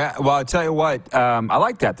 Yeah, well, I'll tell you what, I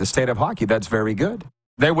like that, the state of hockey. That's very good.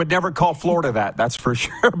 They would never call Florida that's for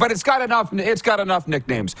sure. But it's got enough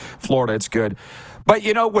nicknames. Florida, it's good. But,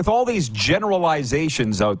 you know, with all these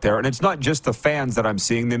generalizations out there, and it's not just the fans that I'm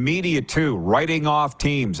seeing, the media too, writing off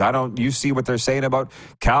teams. You see what they're saying about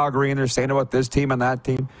Calgary, and they're saying about this team and that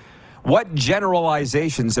team. What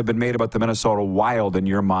generalizations have been made about the Minnesota Wild in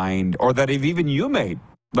your mind, or that have even you made,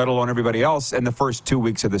 let alone everybody else, in the first 2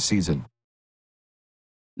 weeks of the season?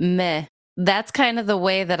 Meh. That's kind of the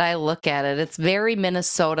way that I look at it. It's very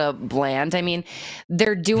Minnesota bland. I mean,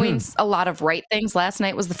 they're doing a lot of right things. Last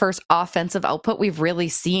night was the first offensive output we've really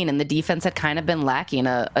seen, and the defense had kind of been lacking,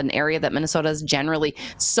 an area that Minnesota is generally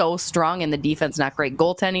so strong in. The defense, not great.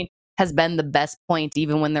 Goaltending has been the best point.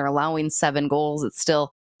 Even when they're allowing 7 goals, it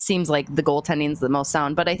still seems like the goaltending is the most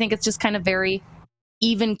sound. But I think it's just kind of very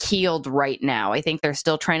even-keeled right now. I think they're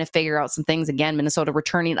still trying to figure out some things. Again, Minnesota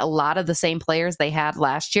returning a lot of the same players they had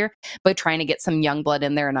last year, but trying to get some young blood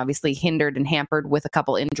in there, and obviously hindered and hampered with a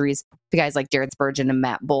couple injuries to guys like Jared Spurgeon and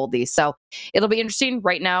Matt Boldy. So it'll be interesting.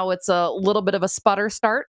 Right now, it's a little bit of a sputter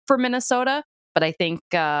start for Minnesota, but I think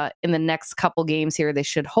in the next couple games here, they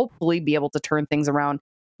should hopefully be able to turn things around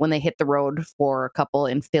when they hit the road for a couple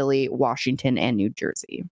in Philly, Washington, and New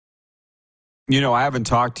Jersey. You know, I haven't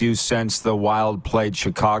talked to you since the Wild played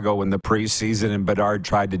Chicago in the preseason and Bedard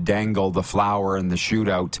tried to dangle the flower in the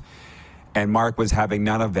shootout, and Mark was having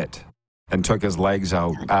none of it and took his legs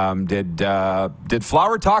out. Did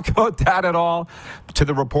Flower talk about that at all to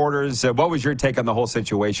the reporters? What was your take on the whole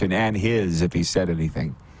situation, and his, if he said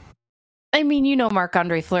anything? I mean, you know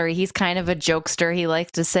Marc-Andre Fleury, he's kind of a jokester. He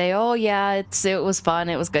likes to say, oh, yeah, it was fun,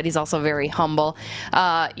 it was good. He's also very humble.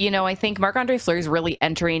 I think Marc-Andre Fleury is really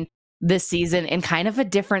entering this season in kind of a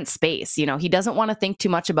different space. You know, he doesn't want to think too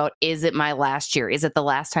much about, is it my last year? Is it the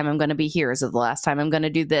last time I'm going to be here? Is it the last time I'm going to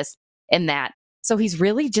do this and that? So he's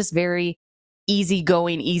really just very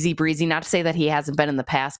easygoing, easy breezy. Not to say that he hasn't been in the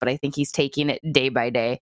past, but I think he's taking it day by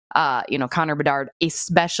day. Connor Bedard, a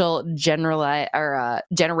special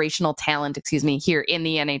generational talent, here in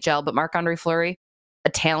the NHL, but Marc-Andre Fleury, a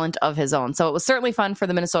talent of his own. So it was certainly fun for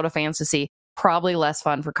the Minnesota fans to see. Probably less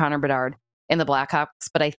fun for Connor Bedard and the Blackhawks,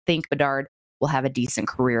 but I think Bedard will have a decent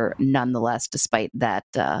career nonetheless, despite that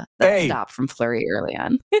stop from Fleury early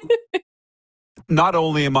on. Not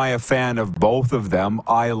only am I a fan of both of them,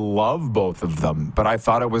 I love both of them, but I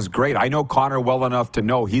thought it was great. I know Connor well enough to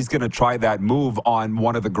know he's going to try that move on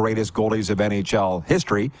one of the greatest goalies of NHL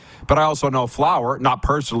history, but I also know Flower, not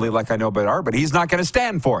personally like I know Bedard, but he's not going to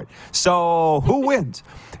stand for it. So who wins?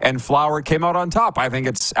 And Flower came out on top. I think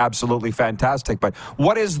it's absolutely fantastic. But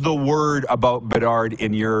what is the word about Bedard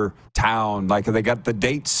in your town? Like, have they got the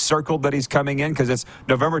dates circled that he's coming in? Because it's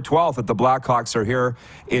November 12th that the Blackhawks are here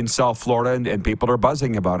in South Florida, and people are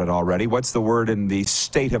buzzing about it already. What's the word in the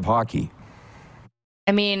state of hockey?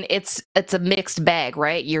 I mean, it's a mixed bag,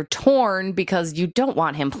 right? You're torn because you don't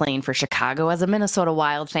want him playing for Chicago. As a Minnesota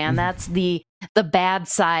Wild fan, that's the bad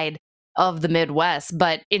side of the Midwest.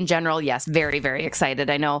 But in general, yes, very, very excited.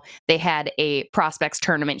 I know they had a prospects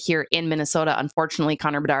tournament here in Minnesota. Unfortunately,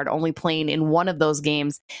 Connor Bedard only playing in one of those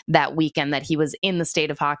games that weekend that he was in the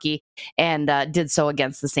state of hockey, and did so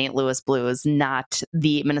against the St. Louis Blues, not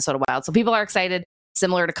the Minnesota Wild. So people are excited,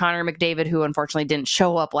 similar to Connor McDavid, who unfortunately didn't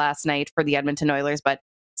show up last night for the Edmonton Oilers, but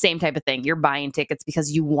same type of thing. You're buying tickets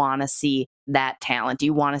because you want to see that talent.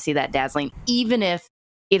 You want to see that dazzling, even if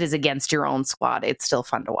it is against your own squad. It's still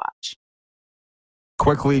fun to watch.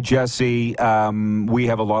 Quickly, Jesse, we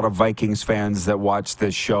have a lot of Vikings fans that watch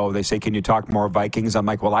this show. They say, can you talk more Vikings? I'm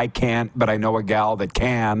like, well, I can't, but I know a gal that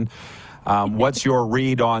can. What's your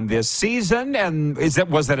read on this season? And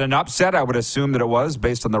was it an upset? I would assume that it was,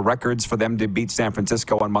 based on the records for them to beat San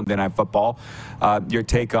Francisco on Monday Night Football. Your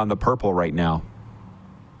take on the purple right now?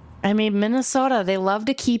 I mean, Minnesota, they love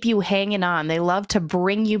to keep you hanging on. They love to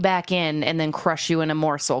bring you back in and then crush you in a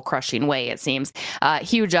more soul-crushing way, it seems.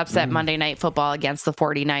 Huge upset Monday Night Football against the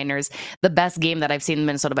 49ers. The best game that I've seen the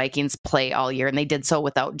Minnesota Vikings play all year, and they did so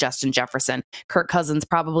without Justin Jefferson. Kirk Cousins,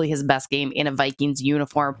 probably his best game in a Vikings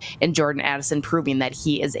uniform, and Jordan Addison proving that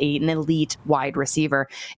he is an elite wide receiver.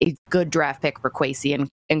 A good draft pick for Kwesi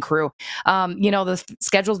and crew. The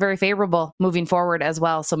schedule is very favorable moving forward as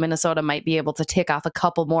well. So Minnesota might be able to tick off a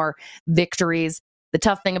couple more victories. The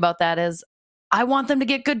tough thing about that is I want them to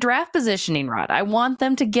get good draft positioning, Rod. I want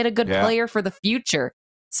them to get a good player for the future.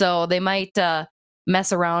 So they might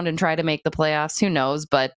mess around and try to make the playoffs. Who knows?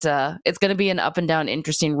 But it's going to be an up and down,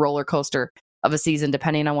 interesting roller coaster of a season,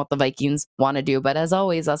 depending on what the Vikings want to do. But as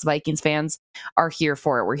always, us Vikings fans are here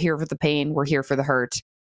for it. We're here for the pain. We're here for the hurt.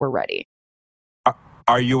 We're ready.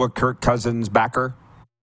 Are you a Kirk Cousins backer?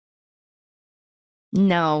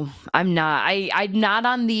 No, I'm not. I'm not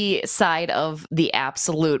on the side of the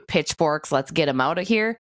absolute pitchforks. Let's get him out of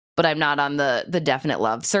here. But I'm not on the definite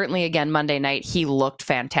love. Certainly, again, Monday night, he looked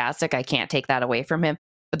fantastic. I can't take that away from him.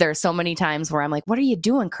 But there are so many times where I'm like, what are you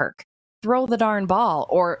doing, Kirk? Throw the darn ball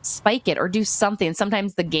or spike it or do something.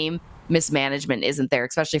 Sometimes the game mismanagement isn't there,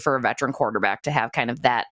 especially for a veteran quarterback to have kind of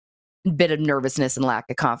that bit of nervousness and lack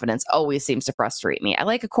of confidence always seems to frustrate me. I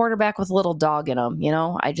like a quarterback with a little dog in him.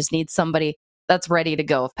 I just need somebody that's ready to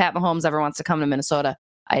go. If Pat Mahomes ever wants to come to Minnesota,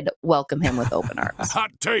 I'd welcome him with open arms. Hot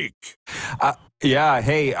take.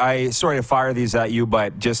 Hey, sorry to fire these at you,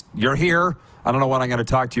 but just you're here. I don't know when I'm going to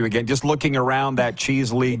talk to you again. Just looking around that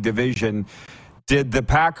Cheese League division, did the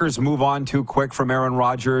Packers move on too quick from Aaron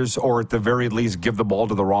Rodgers, or at the very least give the ball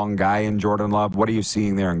to the wrong guy in Jordan Love? What are you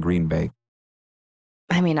seeing there in Green Bay?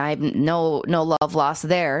 I mean, I'm no love lost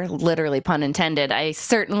there, literally pun intended. I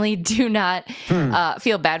certainly do not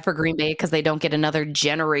feel bad for Green Bay because they don't get another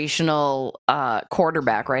generational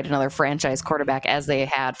quarterback, right? Another franchise quarterback as they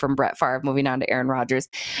had from Brett Favre moving on to Aaron Rodgers.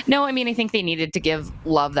 No, I mean, I think they needed to give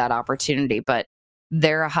Love that opportunity, but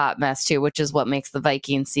they're a hot mess too, which is what makes the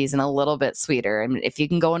Vikings season a little bit sweeter. I mean, if you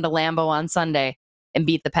can go into Lambeau on Sunday and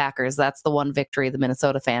beat the Packers, that's the one victory the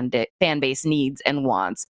Minnesota fan base needs and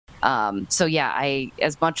wants.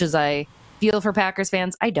 As much as I feel for Packers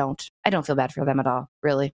fans, I don't feel bad for them at all,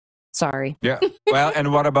 really. Sorry. Yeah. Well,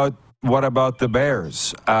 and what about the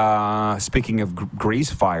Bears? Speaking of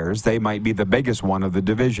grease fires, they might be the biggest one of the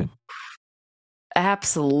division.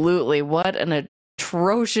 Absolutely. What an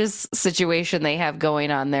atrocious situation they have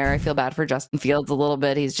going on there. I feel bad for Justin Fields a little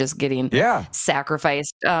bit. He's just getting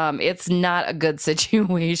sacrificed. It's not a good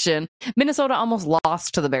situation. Minnesota almost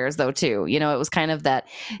lost to the Bears, though, too. You know, it was kind of that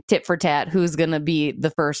tit for tat, who's going to be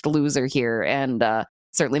the first loser here. And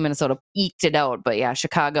certainly Minnesota eked it out. But yeah,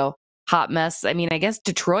 Chicago, hot mess. I mean, I guess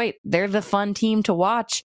Detroit, they're the fun team to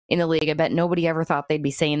watch in the league. I bet nobody ever thought they'd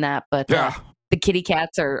be saying that. But the Kitty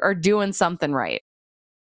Cats are doing something right.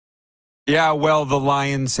 Yeah, well, the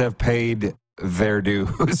Lions have paid their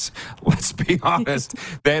dues. Let's be honest.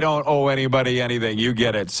 They don't owe anybody anything. You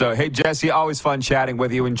get it. So, hey, Jesse, always fun chatting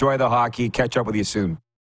with you. Enjoy the hockey. Catch up with you soon.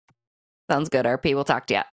 Sounds good, RP. We'll talk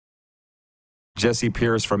to you. Jesse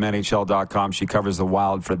Pierce from NHL.com. She covers the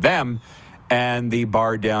Wild for them and the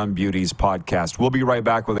Bar Down Beauties podcast. We'll be right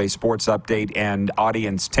back with a sports update and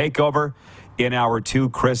audience takeover. In hour 2,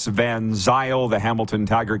 Chris Van Zyl, the Hamilton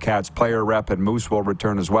Tiger Cats player rep, and Moose will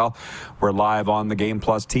return as well. We're live on the Game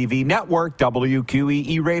Plus TV network,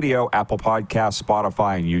 WQEE Radio, Apple Podcasts,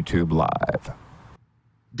 Spotify, and YouTube Live.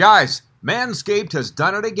 Guys, Manscaped has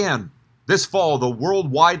done it again. This fall, the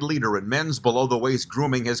worldwide leader in men's below-the-waist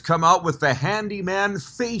grooming has come out with the Handyman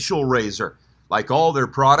Facial Razor. Like all their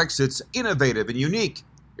products, it's innovative and unique.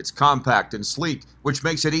 It's compact and sleek, which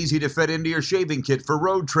makes it easy to fit into your shaving kit for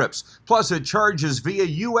road trips. Plus, it charges via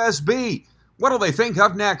USB. What'll they think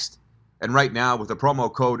of next? And right now, with the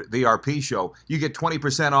promo code TheRPShow, you get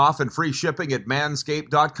 20% off and free shipping at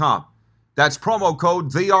manscaped.com. That's promo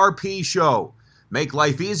code TheRPShow. Make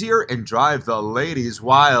life easier and drive the ladies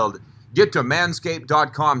wild. Get to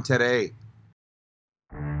manscaped.com today.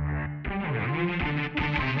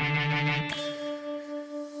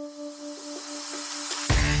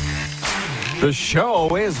 The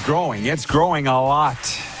show is growing. It's growing a lot.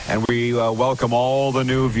 And we welcome all the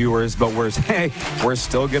new viewers, but we're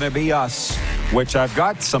still going to be us, which I've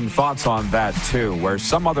got some thoughts on that too, where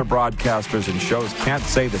some other broadcasters and shows can't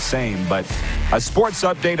say the same. But a sports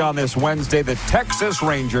update on this Wednesday. The Texas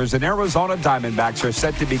Rangers and Arizona Diamondbacks are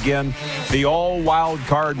set to begin the all-wild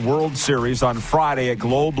card World Series on Friday at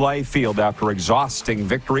Globe Life Field after exhausting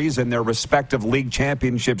victories in their respective league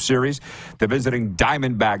championship series. The visiting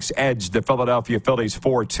Diamondbacks edged the Philadelphia Phillies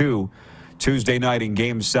 4-2. Tuesday night in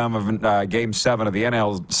Game 7 of the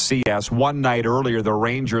NLCS. One night earlier, the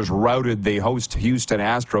Rangers routed the host Houston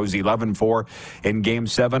Astros 11-4 in Game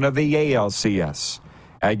 7 of the ALCS.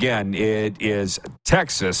 Again, it is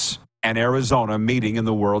Texas and Arizona meeting in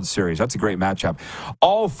the World Series. That's a great matchup.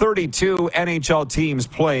 All 32 NHL teams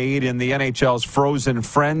played in the NHL's Frozen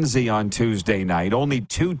Frenzy on Tuesday night. Only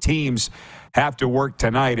 2 teams have to work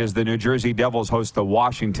tonight as the New Jersey Devils host the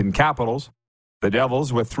Washington Capitals. The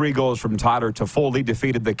Devils, with 3 goals from Tyler Toffoli,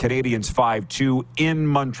 defeated the Canadiens 5-2 in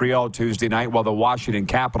Montreal Tuesday night, while the Washington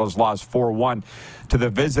Capitals lost 4-1 to the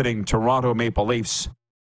visiting Toronto Maple Leafs.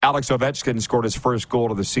 Alex Ovechkin scored his first goal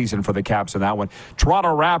of the season for the Caps in that one.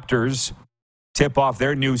 Toronto Raptors tip off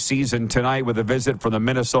their new season tonight with a visit from the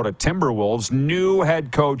Minnesota Timberwolves' new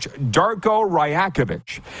head coach, Darko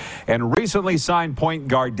Rajakovic. And recently signed point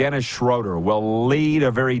guard Dennis Schroeder will lead a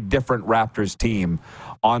very different Raptors team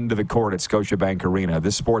onto the court at Scotiabank Arena.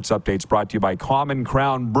 This sports update is brought to you by Common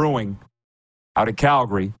Crown Brewing out of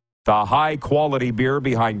Calgary. The high-quality beer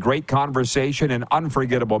behind great conversation and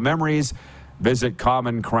unforgettable memories. Visit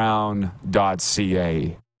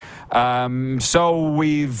commoncrown.ca.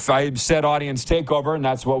 I've said audience takeover, and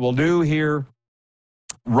that's what we'll do here.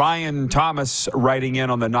 Ryan Thomas writing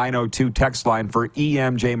in on the 902 text line for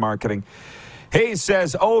EMJ Marketing. He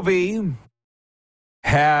says, Ovi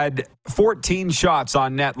had 14 shots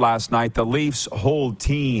on net last night. The Leafs' whole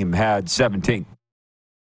team had 17.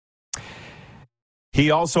 He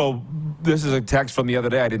also, this is a text from the other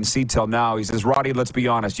day I didn't see till now. He says, Roddy, let's be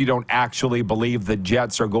honest. You don't actually believe the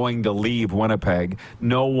Jets are going to leave Winnipeg.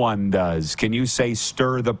 No one does. Can you say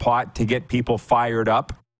stir the pot to get people fired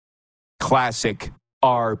up? Classic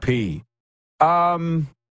RP.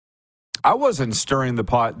 I wasn't stirring the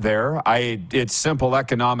pot there. It's simple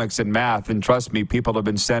economics and math, and trust me, people have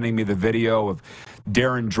been sending me the video of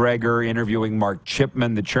Darren Dreger interviewing Mark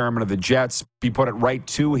Chipman, the chairman of the Jets. He put it right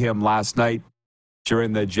to him last night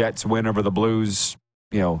during the Jets win over the Blues.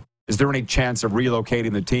 You know, is there any chance of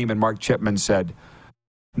relocating the team? And Mark Chipman said,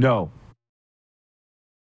 no.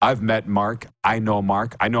 I've met Mark. I know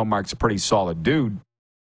Mark. I know Mark's a pretty solid dude.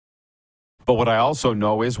 But what I also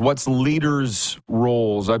know is what's leaders'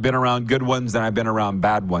 roles. I've been around good ones and I've been around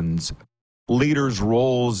bad ones. Leaders'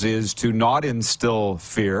 roles is to not instill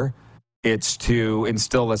fear. It's to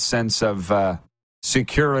instill a sense of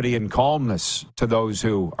security and calmness to those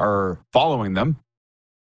who are following them.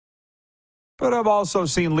 But I've also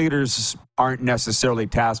seen leaders aren't necessarily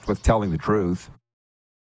tasked with telling the truth.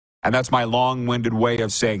 And that's my long-winded way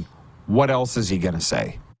of saying, what else is he going to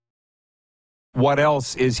say? What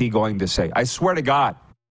else is he going to say? I swear to God,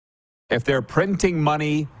 if they're printing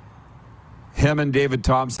money, him and David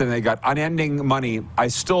Thompson, they got unending money, I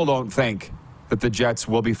still don't think that the Jets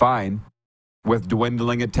will be fine with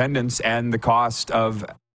dwindling attendance and the cost of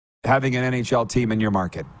having an NHL team in your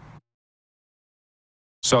market.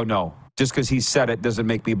 So no, just because he said it doesn't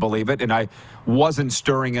make me believe it. And I wasn't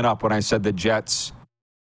stirring it up when I said the Jets,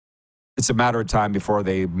 it's a matter of time before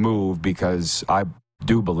they move, because I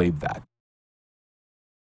do believe that.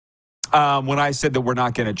 When I said that we're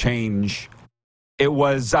not going to change, it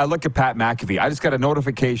was, I look at Pat McAfee. I just got a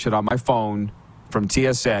notification on my phone from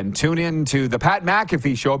TSN. Tune in to the Pat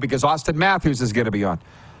McAfee show because Austin Matthews is going to be on.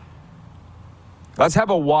 Let's have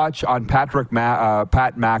a watch on Pat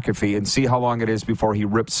McAfee and see how long it is before he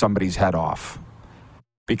rips somebody's head off.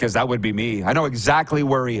 Because that would be me. I know exactly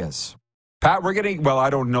where he is. Pat, we're getting, well, I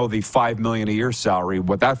don't know the $5 million a year salary,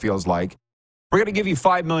 what that feels like. We're going to give you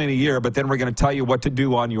 $5 million a year, but then we're going to tell you what to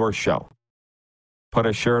do on your show. Put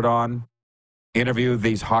a shirt on, interview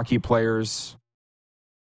these hockey players.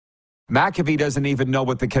 McAfee doesn't even know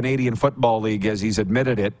what the Canadian Football League is. He's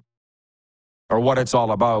admitted it, or what it's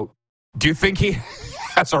all about. Do you think he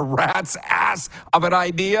has a rat's ass of an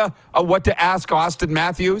idea of what to ask Austin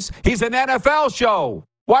Matthews? He's an NFL show.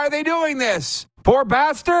 Why are they doing this? Poor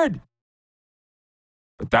bastard.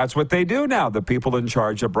 But that's what they do now, the people in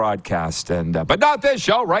charge of broadcast. But not this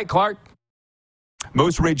show, right, Clark?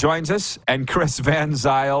 Moose rejoins us, and Chris Van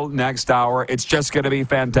Zyl next hour. It's just going to be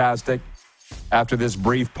fantastic after this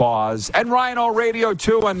brief pause. And Ryan O'Radio,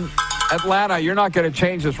 too, in Atlanta. You're not going to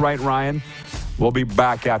change this, right, Ryan? We'll be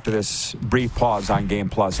back after this brief pause on Game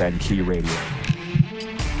Plus and Key Radio.